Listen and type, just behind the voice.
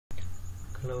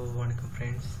Hello, வணக்கம்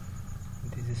friends.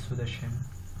 This is Sudarshan.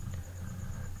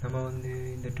 நம்ம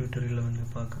இந்த டியூட்டோரியல்ல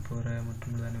பார்க்க போற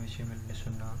முக்கியமான விஷயம் என்னன்னு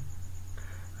சொன்னா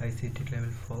ICT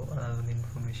level 4 அதாவது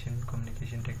Information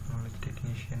Communication Technology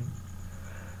Technician.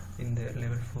 இந்த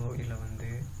level 4 ல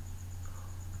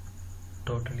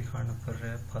டோட்டலி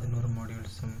காணப்படுற 11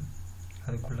 மாடியூல்ஸும்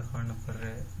அதுக்குள்ள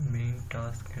காணப்படுற மெயின்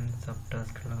டாஸ்க் அண்ட் சப்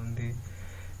டாஸ்க்ல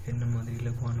என்ன மாதிரி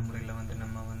இலகுவான முறையில்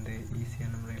நம்ம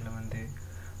ஈஸியான முறையில்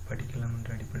படிக்கலாம் என்ற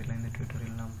அடிப்படையில் இந்த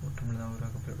டியூட்டோரியல்லாம்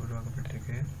போட்டுள்ளதாக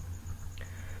உருவாக்கப்பட்டிருக்கு.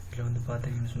 இதில்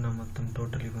பார்த்தீங்கன்னு சொன்னால் மொத்தம்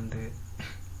டோட்டலி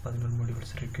 11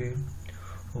 மாடியூல்ஸ் இருக்குது.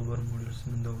 ஒவ்வொரு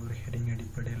மாடியூல்ஸும் ஒவ்வொரு ஹெடிங்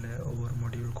அடிப்படையில் ஒவ்வொரு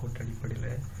மாடியூல் கோட்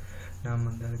அடிப்படையில் நாம்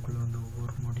அதுக்குள்ளே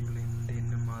ஒவ்வொரு மாடியூலையும்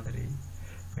என்ன மாதிரி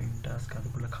மெயின் டாஸ்க்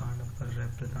அதுக்குள்ளே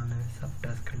காணப்படுற பிரதான சப்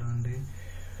டாஸ்கில்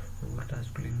ஒவ்வொரு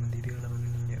டாஸ்க்குலையும் இதுகளை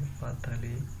நீங்கள்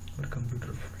பார்த்தாலே ஒரு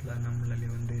கம்ப்யூட்டர் ஃபுல்லாக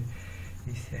நம்மளாலே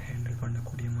ஈஸியாக ஹேண்டில்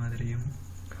பண்ணக்கூடிய மாதிரியும்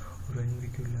ஒரு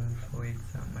NVQ level 4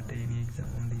 எக்ஸாம் மற்ற எனி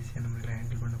எக்ஸாம் ஈஸியான முறையில்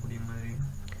ஹேண்டில் பண்ணக்கூடிய மாதிரியும்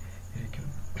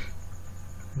இருக்கும்.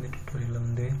 இந்த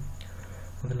டியூட்டோரியலில்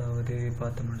முதலாவது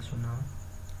பார்த்தோம்னு சொன்னால்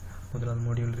முதலாவது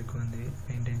மாடியூல் இருக்குது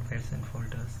மெயின்டைன் ஃபைல்ஸ் அண்ட்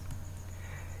ஃபோல்டர்ஸ்.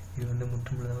 இது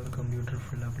முற்றுமுழுதாக ஒரு கம்ப்யூட்டர்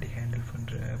ஃபுல்லாக அப்படி ஹேண்டில்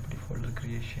பண்ணுற அப்படி ஃபோல்டர்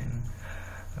க்ரியேஷன்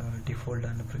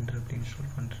டிஃபால்ட்டான பிரிண்டர் அப்படி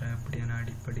இன்ஸ்டால் பண்ணுற அப்படியான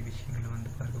அடிப்படை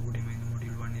விஷயங்களை பார்க்கக்கூடிய இந்த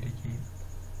மாடியூல் 1 இருக்கு.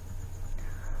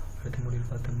 அடுத்த மாடியூல்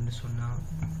பார்த்தோம்னு சொன்னால்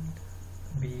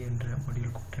B என்ற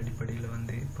மாடியூல் கோட் அடிப்படையில்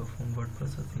பெர்ஃபார்ம் வேர்ட்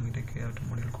ப்ராசஸிங் இருக்குது. அவற்றை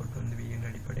மாடியூல் கோட் B என்ற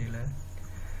அடிப்படையில்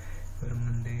வெறும்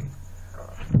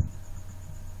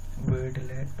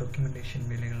வேர்டில் டாக்குமெண்டேஷன்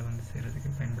வேலைகளை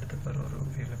செய்கிறதுக்கு பயன்படுத்தப்படுற ஒரு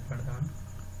வேலைப்பாடு தான்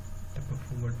இந்த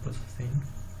பெர்ஃபார்ம் வேர்ட் ப்ராசஸிங்.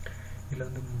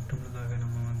 இதில் முற்றுமுழுதாக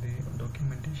நம்ம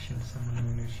டாக்குமெண்டேஷன்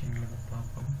சம்மந்தமான விஷயங்களை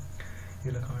பார்ப்போம்.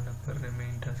 இதில் காணப்படுற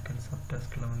மெயின் டாஸ்க் அண்ட் சப்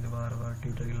டாஸ்கில் வார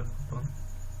டியூட்டோரியலில் பார்ப்போம்.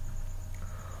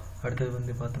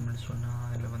 அடுத்தது பார்த்தோம்னு சொன்னால்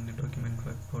அதில் டாக்குமெண்ட்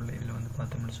ஒர்க் போல் இதில்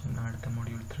பார்த்தோம்னு சொன்னால் அடுத்த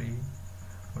மாடியூல் 3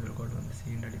 மாடியூல் கோட் C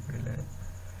என்ற அடிப்படையில்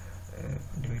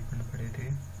டிவைட் பண்ணப்படுது.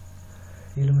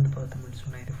 இதில் பார்த்தோம்னு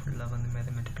சொன்னால் இது ஃபுல்லாக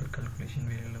மேத்தமெட்டிக்கல் கால்குலேஷன்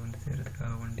வேலைகளை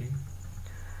செய்கிறதுக்காக வேண்டி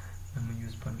நம்ம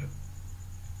யூஸ் பண்ணுறோம்.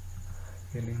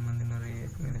 இதுலேயும் நிறைய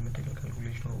மேத்தமெட்டிக்கல்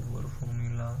கால்குலேஷன் ஒவ்வொரு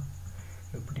ஃபார்முலா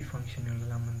எப்படி ஃபங்க்ஷன்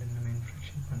எல்லாம் நம்ம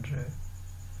இன்ஃப்ராக்ஷன் பண்ணுற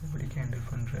எப்படி ஹேண்டில்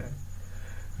பண்ணுற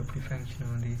எப்படி ஃபங்க்ஷனை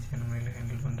ஈஸியான முறையில்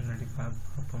ஹேண்டில் பண்ணுற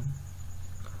பார்ப்போம்.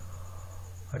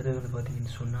 அடுத்தது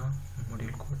பார்த்தீங்கன்னு சொன்னால்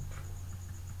module code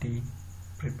D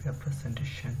prepare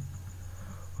presentation.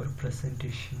 ஒரு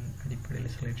ப்ரெசன்டேஷன்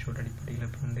அடிப்படையில் ஸ்லைட் ஷோட் அடிப்படையில்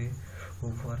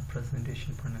ஒவ்வொரு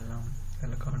ப்ரெசன்டேஷன் பண்ணலாம்.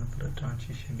 அதில் காணப்படுற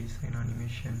ட்ரான்சிஷன் டிசைன்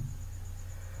அனிமேஷன்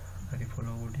அதே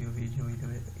போல் ஆடியோ வீடியோ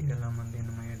இதெல்லாம்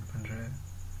நம்ம ஆட் பண்ணுற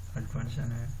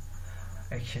அட்வான்ஸான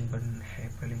ஆக்ஷன் பட்டன்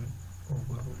ஹேப்பலிங்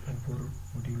ஒவ்வொரு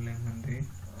மாடியூல்லையும்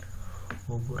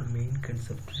ஒவ்வொரு மெயின்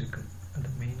கான்செப்ட் இருக்குது. அந்த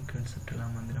மெயின்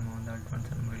கான்செப்டெல்லாம் நம்ம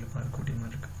அட்வான்ஸான முறையில் பார்க்கக்கூடிய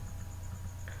மாதிரி இருக்குது.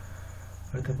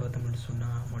 அடுத்து பார்த்தோம்னு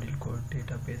சொன்னால் module code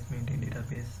data base maintain data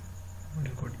base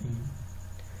module code E.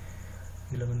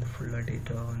 இதில் ஃபுல்லாக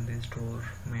data store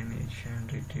manage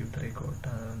and retrieve the record.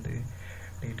 அதை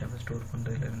டேட்டாவை ஸ்டோர்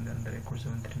பண்ணுறதுலேருந்து அந்த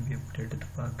ரெக்கார்ட்ஸை திரும்பி எப்படி எடுத்து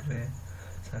பார்க்குற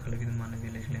சகல விதமான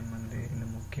வேலைகளையும் இந்த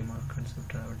முக்கியமான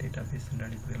கான்செப்ட் டேட்டா பேஸ்ன்ற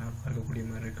அடிப்படையில் பார்க்கக்கூடிய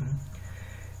மாதிரி இருக்கும்.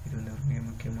 இது ஒரு மிக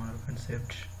முக்கியமான ஒரு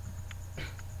கான்செப்ட்.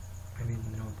 அது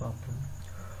நம்ம பார்ப்போம்.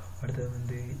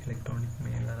 அடுத்தது எலக்ட்ரானிக்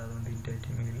மெயில் அதாவது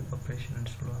இன்டர்நெட் மெயில்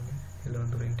ஆப்ரேஷன் சொல்லுவாங்க. இதில்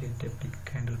ஒரு இன்டர்நெட் எப்படி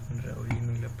ஹேண்டில் பண்ணுற ஒரு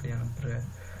இமெயில் எப்படி அனுப்புகிற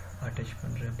அட்டாச்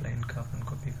பண்ணுற பிளைன் கார்பன்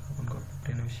காப்பி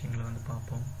அப்படியான விஷயங்களை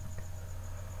பார்ப்போம்.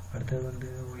 அடுத்தது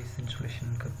வாய்ஸ்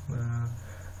இன்ஸ்டாலேஷன்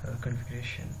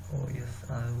கன்ஃபிகரேஷன் OS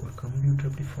ஒரு கம்ப்யூட்டர்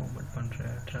எப்படி ஃபார்மேட்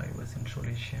பண்ணுற டிரைவர்ஸ்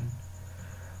இன்ஸ்டாலேஷன்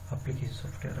அப்ளிகேஷன்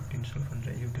சாஃப்ட்வேர் அப்படி இன்ஸ்டால்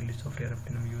பண்ணுற யூட்டிலிட்டி சாஃப்ட்வேர்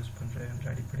அப்படி நம்ம யூஸ் பண்ணுற என்ற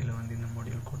அடிப்படையில் இந்த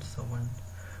மாடியூல் கோட் 7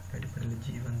 அடிப்படையில்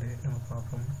G நம்ம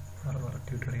பார்ப்போம் வர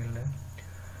டியூட்டோரியலில்.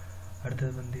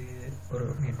 அடுத்தது ஒரு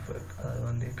நெட்வொர்க்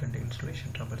அதாவது content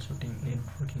installation trouble shooting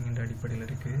networking என்ற அடிப்படையில்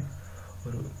இருக்குது.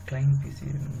 ஒரு கிளைண்ட் பிசி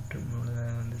மற்றும்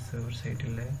சர்வர்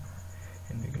சைட்டில்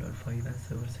NVQ level 5 தான்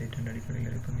சர்வர் சைட் என்ற அடிப்படையில்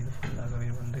இருக்கும். இது ஃபுல்லாகவே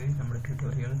நம்மளோட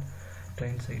டியூட்டோரியல்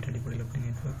கிளைண்ட் சைட் அடிப்படையில் எப்படி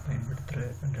நெட்வொர்க் பயன்படுத்துகிற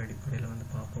என்ற அடிப்படையில்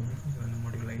பார்ப்போம். இது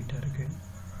மாடியூல் 8 இருக்குது.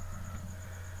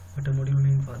 மற்ற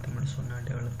மாடியூல்லையும் பார்த்தோம்னு சொன்னால்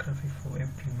develop graphic for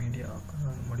every media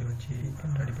அதாவது மாடியூல் G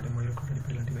என்ற அடிப்படை மாடியூல் கோட்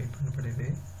அடிப்படையில் டிவைட் பண்ணப்படுது.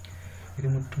 இது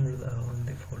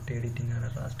முற்றுமுழுதாக ஃபோட்டோ எடிட்டிங்கான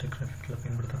ராஸ்டர் கிராஃபிக்கில்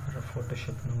பயன்படுத்தப்படுற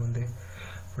ஃபோட்டோஷாப் நம்ம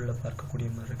ஃபுல்லாக பார்க்கக்கூடிய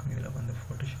மாதிரி இருக்கும். இதில்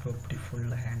ஃபோட்டோஷாப் எப்படி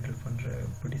ஃபுல்லாக ஹேண்டில் பண்ணுற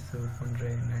எப்படி சர்வ் பண்ணுற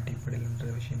என்ன அடிப்படையில்ன்ற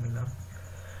விஷயமெல்லாம்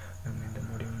நம்ம இந்த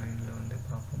மாடியூல் 9ல்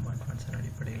பார்ப்போம் அட்வான்ஸான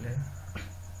அடிப்படையில்.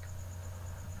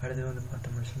 அடுத்து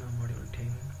பார்த்தோம்னு சொன்னால் module 10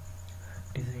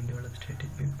 design develop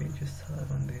static web pages.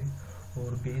 அது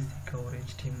ஒரு பேசிக்காக ஒரு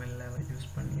HTML யூஸ்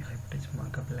பண்ணி ஹைப்பர்டெக்ஸ்ட்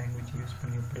மார்க்அப் லாங்குவேஜ் யூஸ்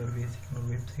பண்ணி எப்படி ஒரு பேசிக்கான ஒரு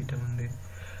வெப்சைட்டை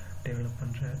டெவலப்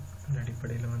பண்ணுற அந்த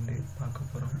அடிப்படையில் வந்து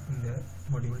பார்க்க போகிறோம் இந்த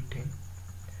மாடியூல் 10.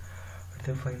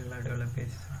 அடுத்து ஃபைனலாக டெவலப்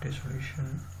பேசிஸ் சாஃப்ட்வேர்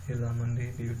சொல்யூஷன். இதுதான் வந்து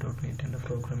Vue.net என்ற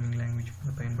ப்ரோக்ராமிங் லாங்குவேஜ்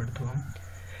வந்து பயன்படுத்துவோம்.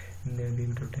 இந்த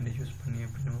Vue.net யூஸ் பண்ணி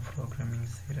எப்படி நம்ம ப்ரோக்ராமிங்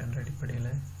செய்கிற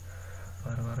அடிப்படையில்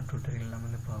வார டியூட்டோரியல்லாம்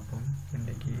வந்து பார்ப்போம்.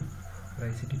 இன்றைக்கி ஒரு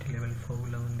ICTT லெவல்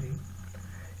 4 வந்து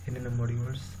என்னென்ன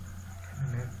மாடியூல்ஸ்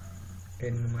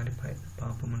என்ன மாதிரி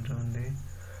பார்ப்போம்ன்ற வந்து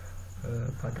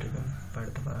பார்த்துருக்கோம். இப்போ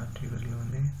அடுத்த டியூட்டோரியல்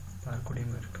வந்து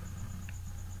பார்க்கக்கூடியமாக இருக்குது.